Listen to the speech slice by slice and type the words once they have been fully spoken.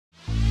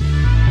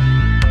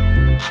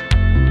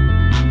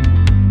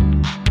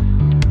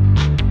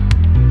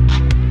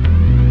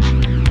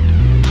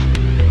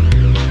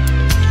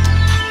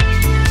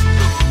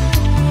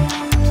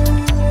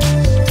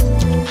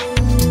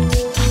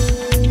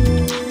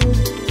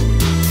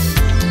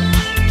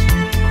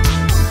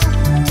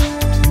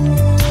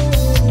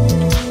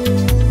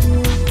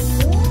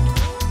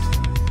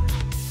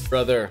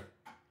brother?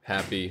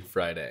 Happy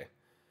Friday.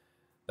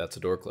 That's a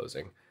door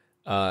closing.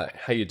 How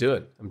you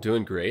doing? I'm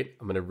doing great.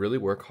 I'm gonna really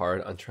work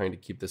hard on trying to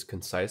keep this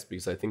concise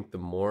because I think the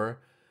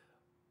more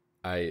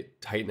I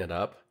tighten it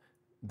up,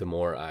 the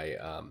more I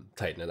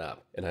tighten it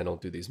up, and I don't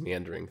do these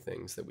meandering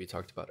things that we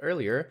talked about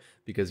earlier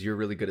because you're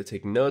really good at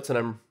taking notes,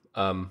 and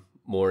I'm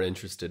more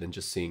interested in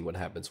just seeing what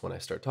happens when I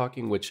start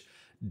talking, which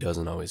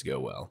doesn't always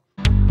go well.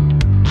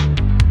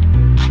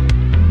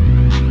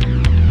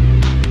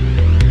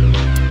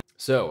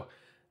 So,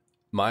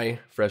 my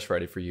Fresh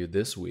Friday for you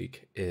this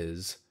week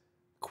is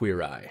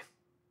Queer Eye.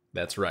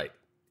 That's right,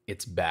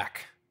 it's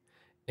back.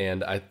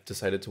 And I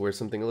decided to wear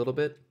something a little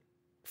bit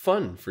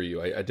fun for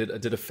you. I did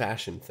a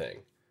fashion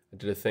thing. I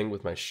did a thing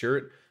with my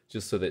shirt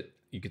just so that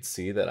you could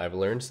see that I've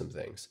learned some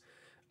things.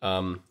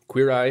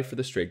 Queer Eye for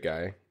the Straight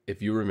Guy,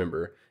 if you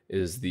remember,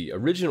 is the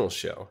original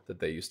show that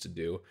they used to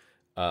do.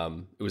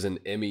 It was an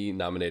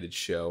Emmy-nominated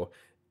show,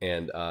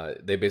 and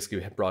they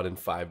basically had brought in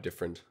 5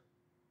 different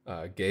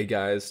gay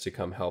guys to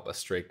come help a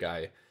straight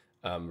guy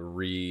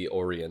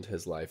reorient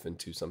his life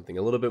into something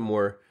a little bit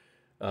more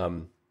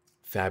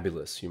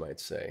fabulous, you might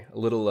say, a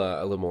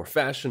little more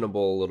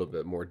fashionable, a little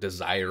bit more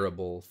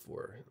desirable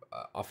for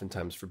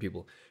oftentimes for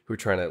people who are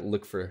trying to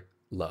look for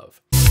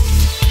love.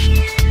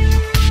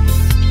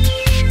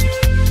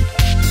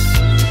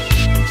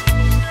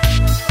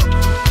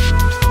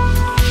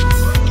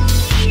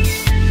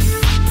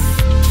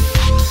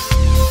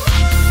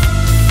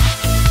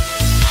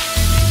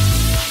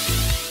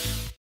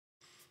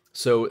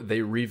 So they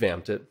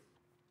revamped it,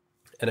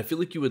 and I feel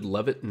like you would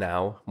love it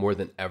now more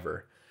than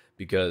ever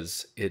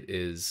because it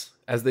is,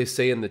 as they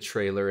say in the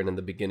trailer and in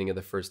the beginning of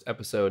the first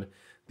episode,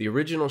 the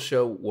original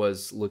show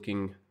was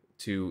looking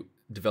to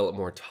develop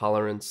more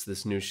tolerance.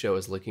 This new show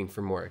is looking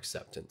for more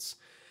acceptance.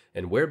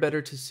 And where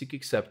better to seek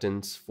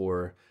acceptance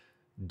for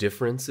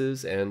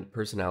differences and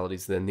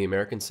personalities than the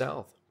American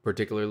South,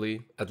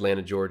 particularly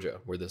Atlanta, Georgia,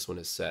 where this one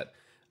is set.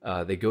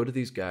 They go to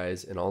these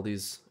guys in all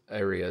these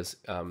areas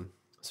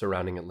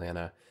surrounding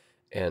Atlanta,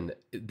 and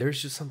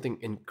there's just something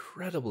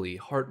incredibly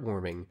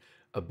heartwarming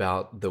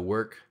about the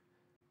work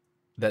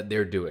that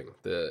they're doing.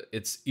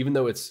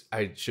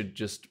 I should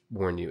just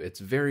warn you, it's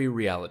very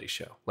reality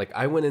show. Like,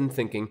 I went in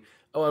thinking,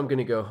 oh, I'm going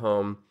to go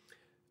home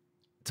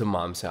to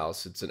mom's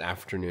house. It's an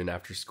afternoon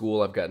after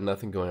school. I've got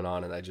nothing going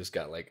on, and I just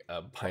got like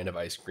a pint of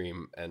ice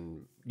cream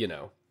and,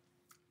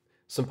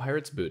 some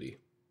pirate's booty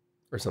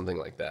or something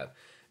like that.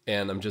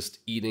 And I'm just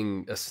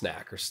eating a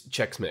snack or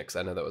Chex Mix.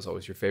 I know that was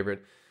always your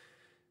favorite.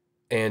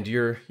 And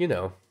you're,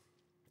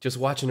 just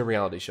watching a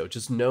reality show.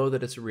 Just know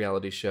that it's a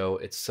reality show.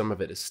 Some of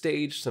it is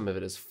staged, some of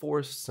it is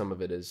forced, some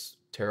of it is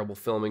terrible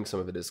filming, some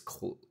of it is,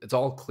 it's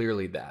all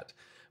clearly that,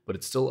 but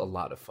it's still a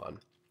lot of fun.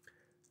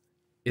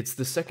 It's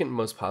the second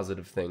most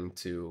positive thing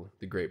to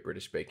the Great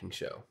British Baking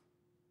Show.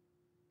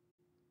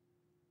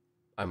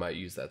 I might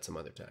use that some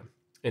other time.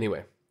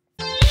 Anyway.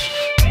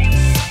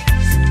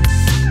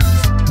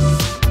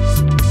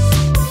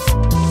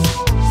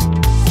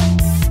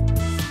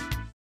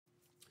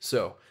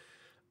 So,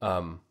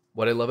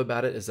 what I love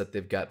about it is that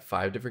they've got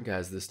 5 different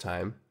guys this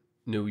time,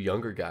 new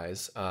younger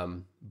guys.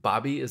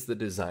 Bobby is the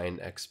design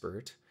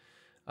expert.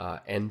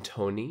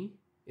 Antony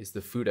is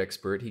the food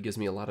expert. He gives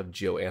me a lot of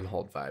Joe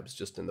Anhalt vibes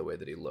just in the way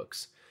that he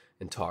looks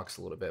and talks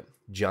a little bit.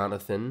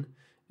 Jonathan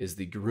is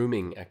the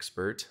grooming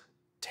expert.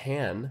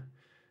 Tan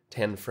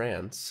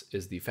France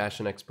is the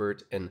fashion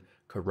expert, and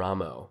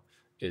Karamo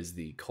is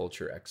the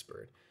culture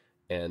expert.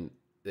 And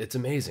it's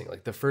amazing.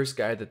 Like, the first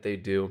guy that they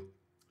do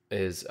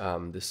is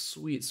this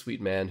sweet,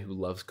 sweet man who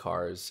loves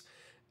cars,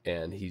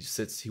 and he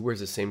wears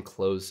the same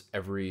clothes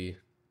every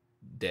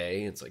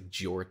day. It's like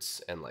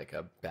jorts and like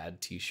a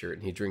bad t-shirt,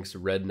 and he drinks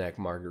redneck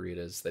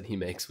margaritas that he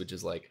makes, which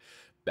is like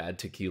bad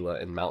tequila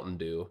and Mountain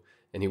Dew.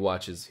 And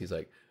he's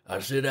like, I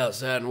sit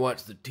outside and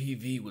watch the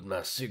TV with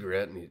my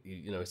cigarette, and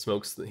he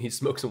smokes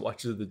and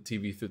watches the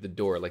TV through the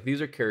door. Like, these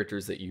are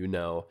characters that you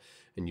know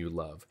and you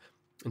love,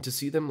 and to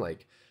see them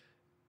like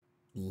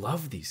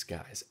love these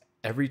guys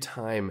every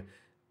time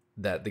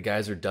that the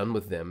guys are done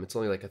with them. It's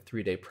only like a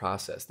 3-day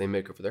process. They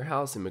make over their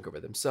house, they make over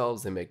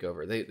themselves,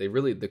 they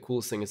really, the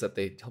coolest thing is that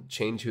they help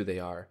change who they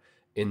are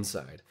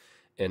inside.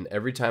 And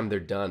every time they're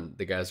done,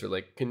 the guys are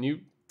like, can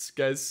you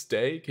guys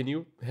stay? Can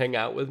you hang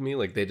out with me?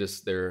 Like,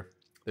 they're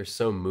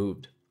so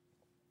moved.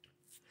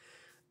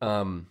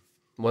 One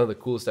of the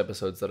coolest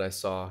episodes that I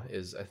saw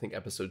is, I think,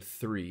 episode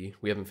 3.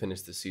 We haven't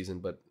finished this season,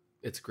 but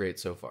it's great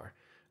so far.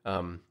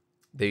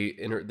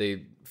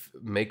 They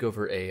make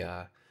over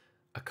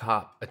a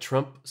cop, a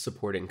Trump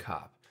supporting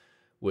cop,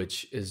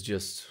 which is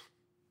just,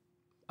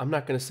 I'm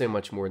not going to say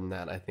much more than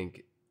that. I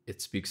think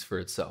it speaks for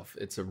itself.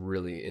 It's a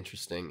really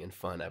interesting and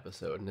fun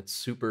episode, and it's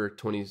super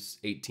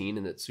 2018,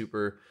 and it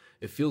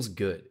feels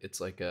good.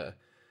 It's like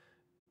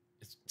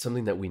it's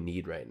something that we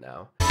need right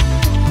now.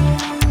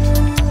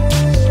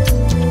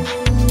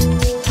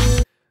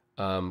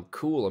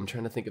 Cool. I'm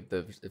trying to think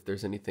if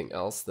there's anything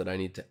else that I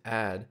need to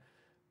add.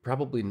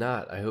 Probably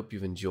not. I hope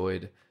you've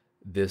enjoyed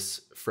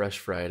this Fresh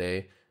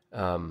Friday.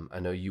 I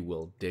know you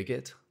will dig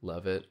it,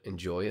 love it,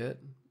 enjoy it.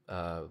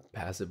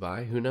 pass it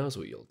by, who knows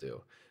what you'll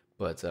do.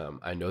 But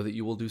I know that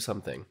you will do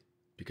something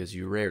because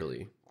you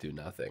rarely do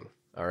nothing.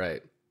 All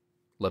right.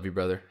 Love you,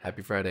 brother.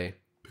 Happy Friday.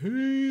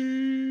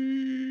 Peace.